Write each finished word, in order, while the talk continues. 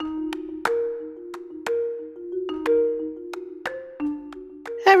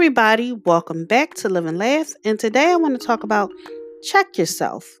Everybody, welcome back to Live and Laugh. And today I want to talk about check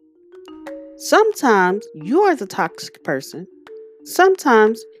yourself. Sometimes you are the toxic person.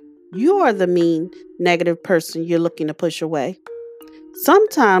 Sometimes you are the mean, negative person you're looking to push away.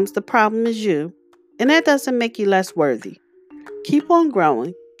 Sometimes the problem is you, and that doesn't make you less worthy. Keep on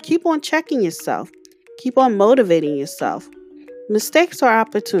growing. Keep on checking yourself. Keep on motivating yourself. Mistakes are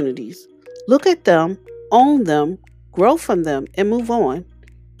opportunities. Look at them, own them, grow from them, and move on.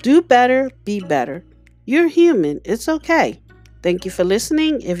 Do better, be better. You're human. It's okay. Thank you for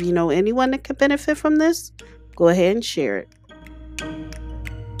listening. If you know anyone that could benefit from this, go ahead and share it.